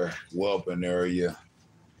get their whelping area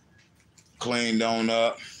cleaned on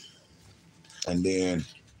up, and then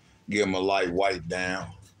give them a light wipe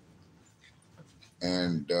down,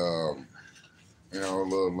 and a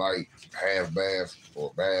little light half bath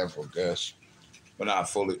or bath or guess, but not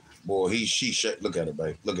fully. Boy, she look at her,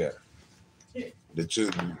 babe. Look at her. The two,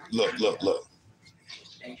 look.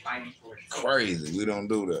 They fighting for it. Crazy. We don't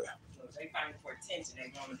do that. They fighting for attention.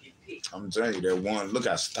 They want to get picked. I'm telling you, that one, look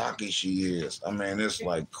how stocky she is. I mean, it's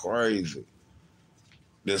like crazy.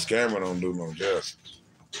 This camera don't do no justice.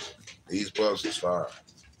 These pups is fire.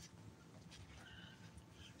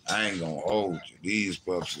 I ain't gonna hold you. These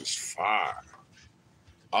pups is fire.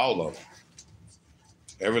 All of them.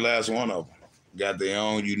 Every last one of them got their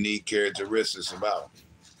own unique characteristics about them.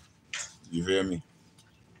 You feel me?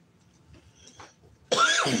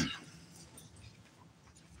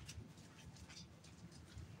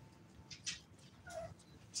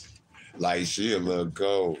 Like she a little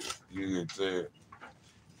cold. You can tell.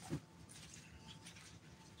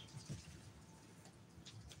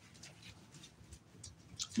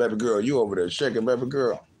 Baby girl, you over there shaking, baby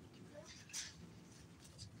girl.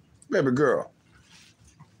 Baby girl.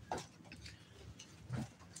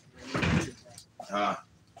 Huh?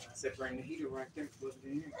 I said, bring the heater right there. Plug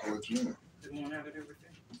it in. What you mean? The one out of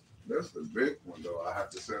everything. That's the big one, though. I have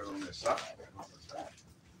to set it on this side.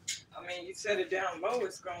 I mean, you set it down low,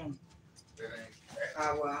 it's gone. That ain't.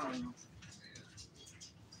 Oh, well, I don't know.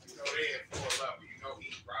 You know, they had 4 levels. You know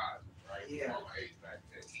heat rises, right? Yeah. All the HVAC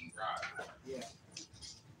that heat rises. Yeah.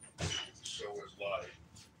 So it's like,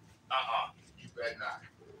 you better not.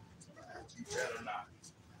 You better not.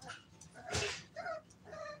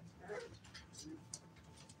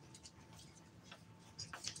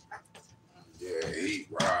 Yeah, heat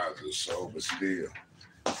rises, so but still.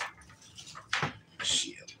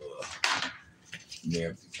 Shit, look. Yeah,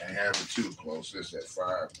 you can't have it too close. It's that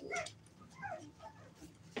fireboard.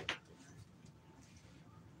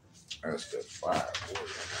 That's the fireboard.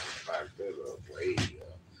 Back that up, way up.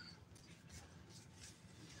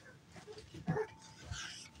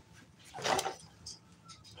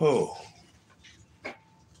 Oh.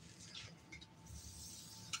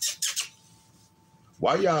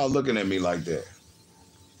 Why y'all looking at me like that?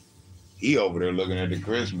 He over there looking at the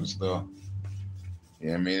Christmas stuff. You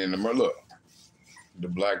know what I mean? And look, the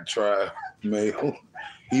black tribe male.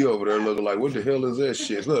 He over there looking like, what the hell is that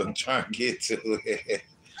shit? Look, trying to get to it.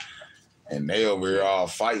 And they over here all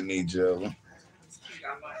fighting each other.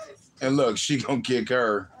 And look, she gonna kick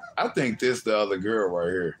her. I think this the other girl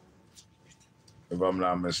right here. If I'm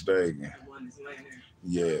not mistaken. The one that's laying there.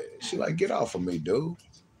 Yeah. She like, get off of me, dude.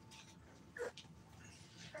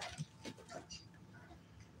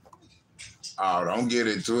 Oh, don't get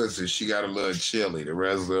it twisted. She got a little chilly. The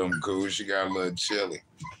rest of them cool. She got a little chilly.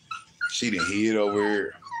 She done hid over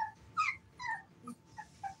here.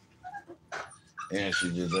 And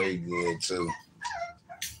she just ate good too.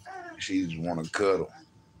 She just want to cuddle.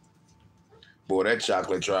 Boy, that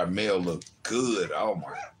chocolate tri-male look good. Oh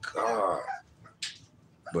my God.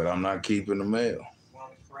 But I'm not keeping the male.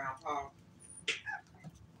 One with brown paw.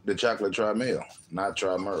 The chocolate tri-male, not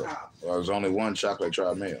tri-merle. There's only one chocolate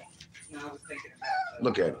tri-male. No, I was thinking about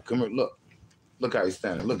Look at it. Come here, look. Look how he's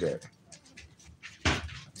standing. Look at it.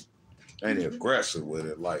 Ain't he aggressive with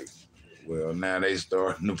it? Like, well, now they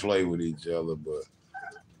starting to play with each other, but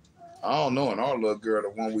I don't know. And our little girl, the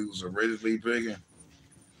one we was originally picking,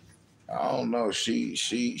 I don't know. She's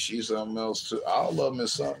something else too. All of them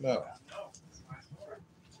is something else.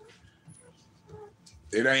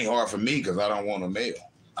 It ain't hard for me because I don't want a male.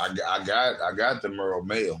 I got the Merle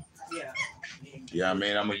male. Yeah. Yeah, I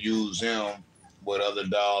mean, I'm gonna use him with other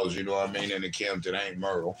dogs, you know what I mean, in the camp that ain't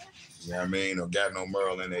Merle. You know what I mean? Or got no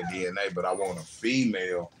Merle in their DNA, but I want a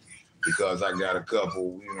female because I got a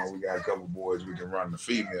couple, you know, we got a couple boys we can run to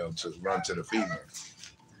the female.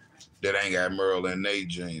 That ain't got Merle in their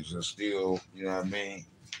genes and still, you know what I mean?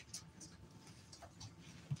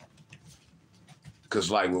 Cause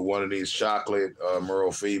like with one of these chocolate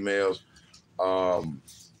Merle females, find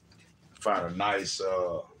a nice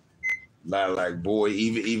lilac boy,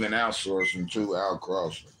 even outsourcing too,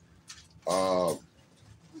 outcrossing.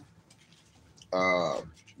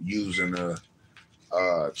 Using a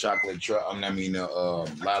chocolate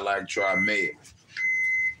lilac tri-male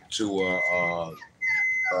to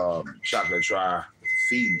chocolate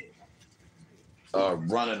tri-female.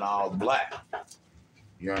 Running all black.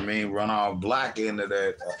 You know what I mean? Run all black into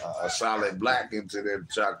that, a solid black into that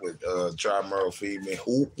chocolate tri-merle female.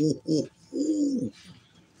 Ooh, ooh, ooh, ooh.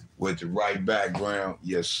 With the right background.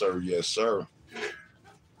 Yes, sir. Yes, sir.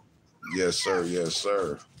 Yes, sir. Yes,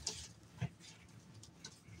 sir.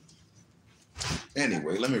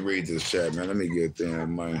 Anyway, let me read this chat, man. Let me get there,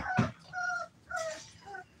 man.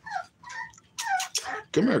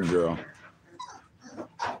 Come here, girl.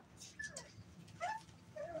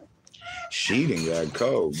 She done got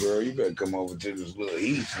cold, girl. You better come over to this little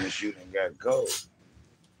heat since you done got cold.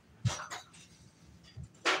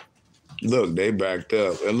 Look, they backed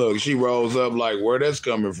up. And look, she rolls up like, where that's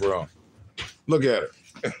coming from? Look at her.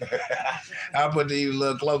 I put these a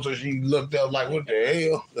little closer. She looked up like, what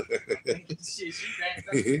the hell? Shit, she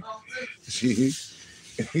backed up.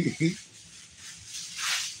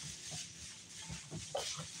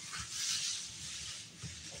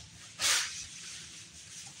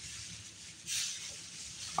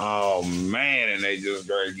 Oh man, and they just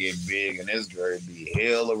gotta get big, and it's gonna be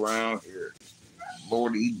hell around here.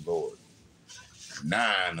 Lordy, Lord.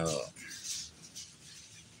 9 up.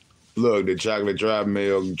 Look, the chocolate drop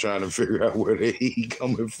mail trying to figure out where the heat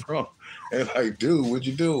coming from. And like, dude, what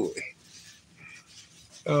you doing?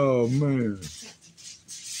 Oh man.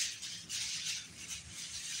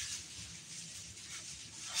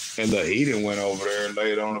 And look, he done went over there and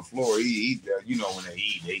laid on the floor. He you know, when they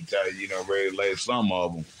eat, they tell you, ready to lay. Some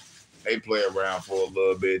of them, they play around for a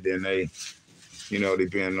little bit, then they,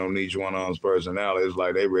 depending on each one of them's personality, it's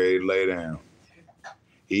like they ready to lay down.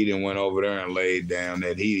 He done went over there and laid down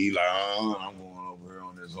that heat. He like, I'm going over here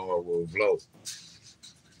on this hardwood floor.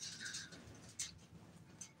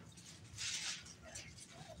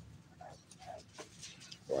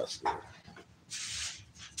 Watch this.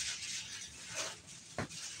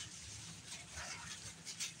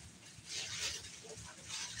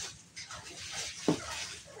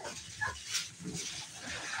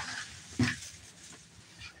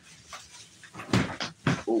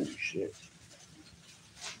 Oh shit.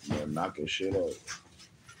 They're knocking shit over.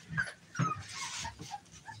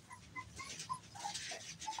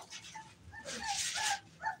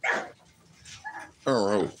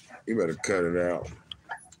 All right. You better cut it out.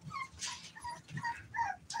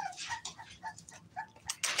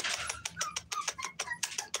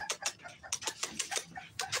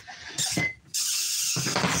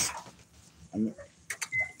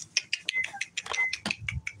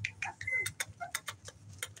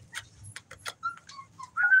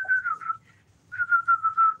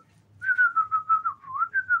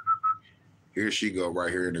 Here she go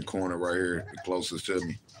right here in the corner right here, the closest to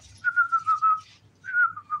me.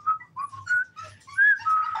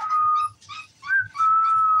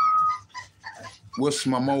 What's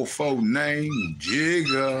my mofo name?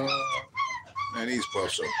 Jigga. Man, these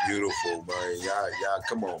pups are beautiful, man. Y'all,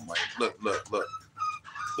 come on, man. Look.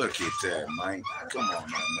 Look at that, man. Come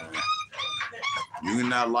on, man. You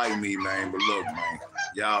not like me, man, but look, man.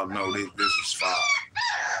 Y'all know this is fire.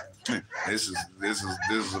 This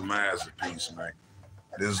is a masterpiece, man.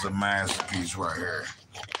 This is a masterpiece right here.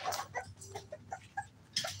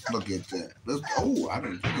 Look at that. I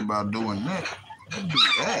didn't think about doing that. Let's do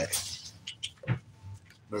that.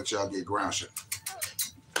 Let y'all get grounded.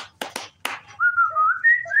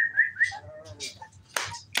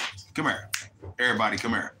 Come here. Everybody,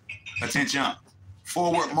 come here. Attention.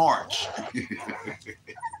 Forward march.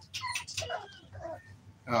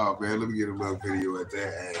 Oh, man, let me get a little video at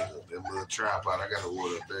that angle. That little tripod. I got to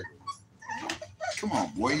order a bigger one. Come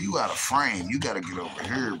on, boy. You out of frame. You got to get over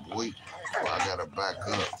here, boy. Oh, I got to back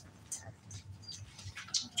up.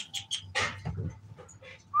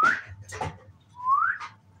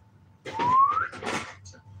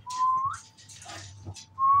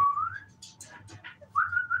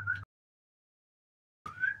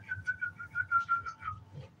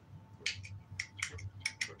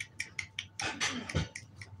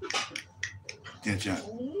 Attention.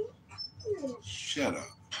 Shut up.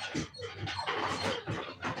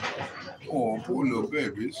 Oh, poor little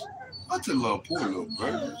babies. I just love poor little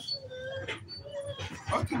babies.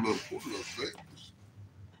 I just love poor little babies.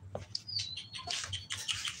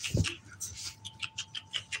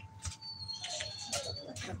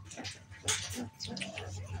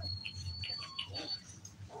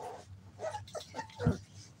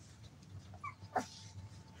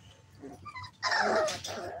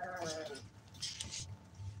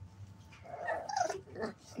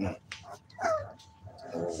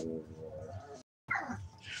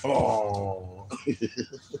 Oh.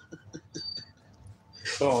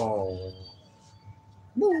 Oh.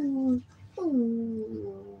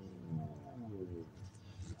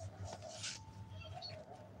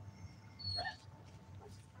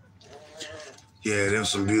 Yeah, them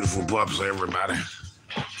some beautiful pups, everybody.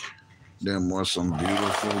 Them were some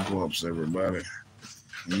beautiful pups, everybody.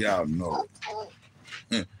 Y'all know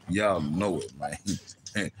it. Y'all know it, man.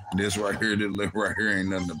 This right here, this little right here ain't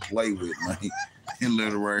nothing to play with, man. This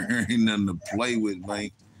little right here ain't nothing to play with, man.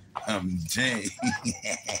 I'm telling you.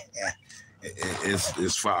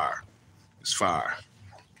 It's fire. It's fire.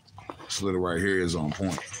 This little right here is on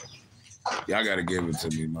point. Y'all got to give it to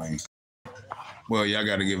me, man. Well, y'all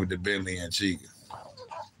got to give it to Bentley and Chica.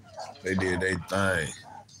 They did their thing.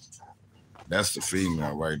 That's the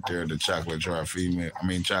female right there, the chocolate tri female. I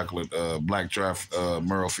mean, chocolate black tri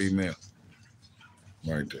Merle female.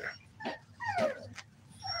 Right there.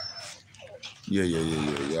 Yeah.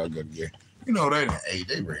 Y'all got to get. You know, they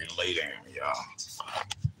ready to lay down, y'all.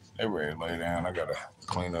 They ready to lay down. I got to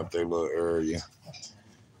clean up their little area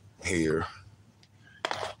here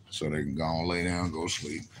so they can go and lay down and go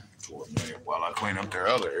sleep. for a minute while I clean up their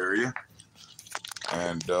other area.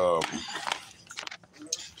 And,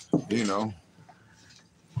 you know,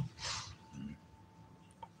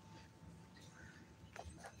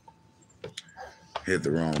 hit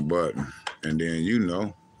the wrong button. And then, you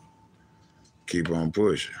know, keep on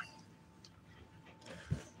pushing.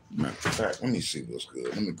 Matter of fact, let me see what's good.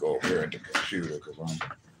 Let me go over here at the computer because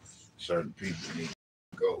certain people need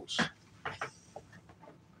goes.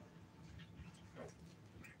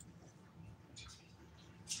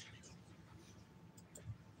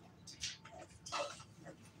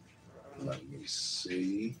 Let me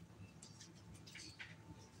see.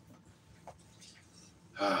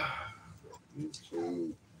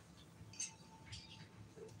 YouTube.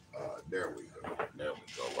 There we go. There we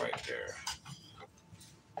go, right there.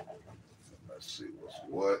 Let's see what's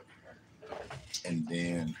what. And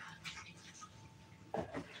then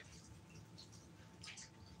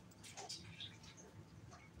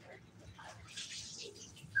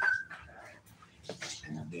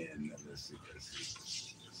let's see.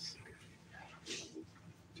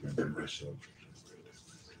 Turn the brush over.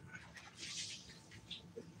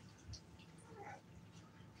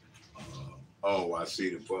 Oh, I see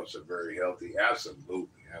the pups are very healthy. Absolutely,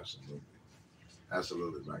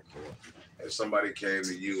 like that. If somebody came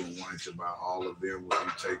to you and wanted to buy all of them, would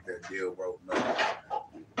you take that deal, bro?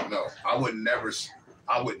 No. I would never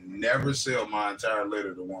sell my entire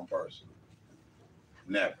litter to one person.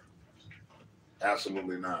 Never.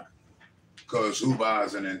 Absolutely not. Because who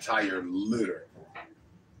buys an entire litter?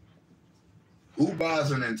 Who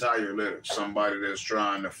buys an entire litter? Somebody that's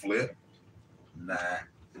trying to flip?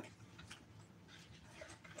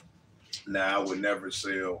 Nah, I would never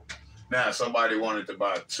sell. Now, if somebody wanted to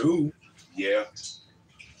buy two, yeah.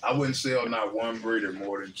 I wouldn't sell not one breeder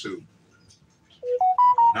more than two.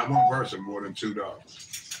 Not one person more than $2.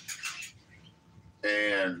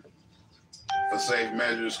 And for safe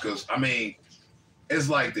measures, because, I mean, it's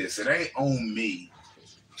like this. It ain't on me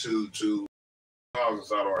to dogs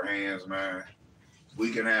us out of our hands, man.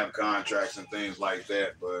 We can have contracts and things like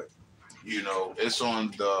that, but, you know, it's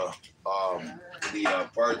on the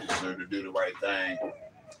purchaser to do the right thing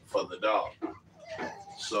for the dog.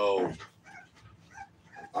 So,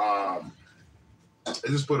 let's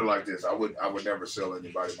just put it like this. I would never sell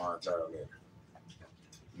anybody my entire litter.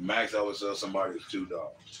 Max, I would sell somebody with $2.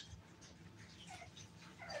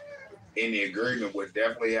 And the agreement would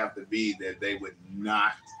definitely have to be that they would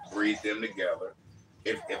not breed them together.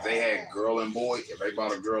 If they had girl and boy, if they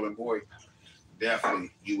bought a girl and boy,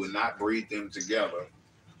 definitely you would not breed them together.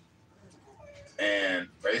 And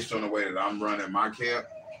based on the way that I'm running my camp,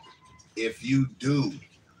 if you do,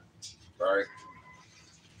 right,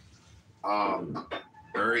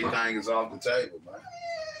 everything is off the table, man.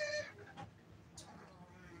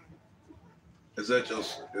 Is that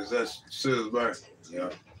Sis back? Yeah.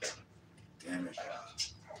 Damn it.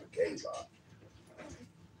 Okay, Bob.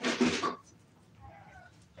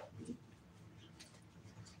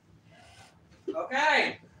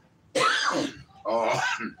 Okay. All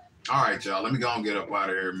right, y'all. Let me go and get up out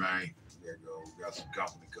of here, man. There you go. We got some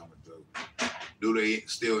company coming through. Do they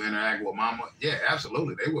still interact with Mama? Yeah,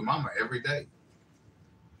 absolutely. They with Mama every day.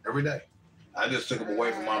 Every day. I just took them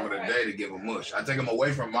away from Mama today to give them mush. I take them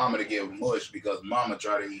away from Mama to give them mush because Mama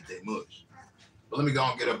try to eat their mush. But let me go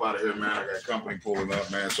and get up out of here, man. I got company pulling up,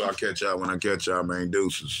 man. So I'll catch y'all when I catch y'all, man.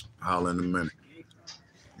 Deuces. Holler in a minute.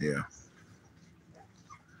 Yeah.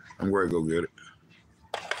 I'm ready to go get it.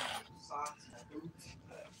 Socks and boots.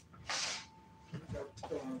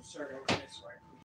 Shirt over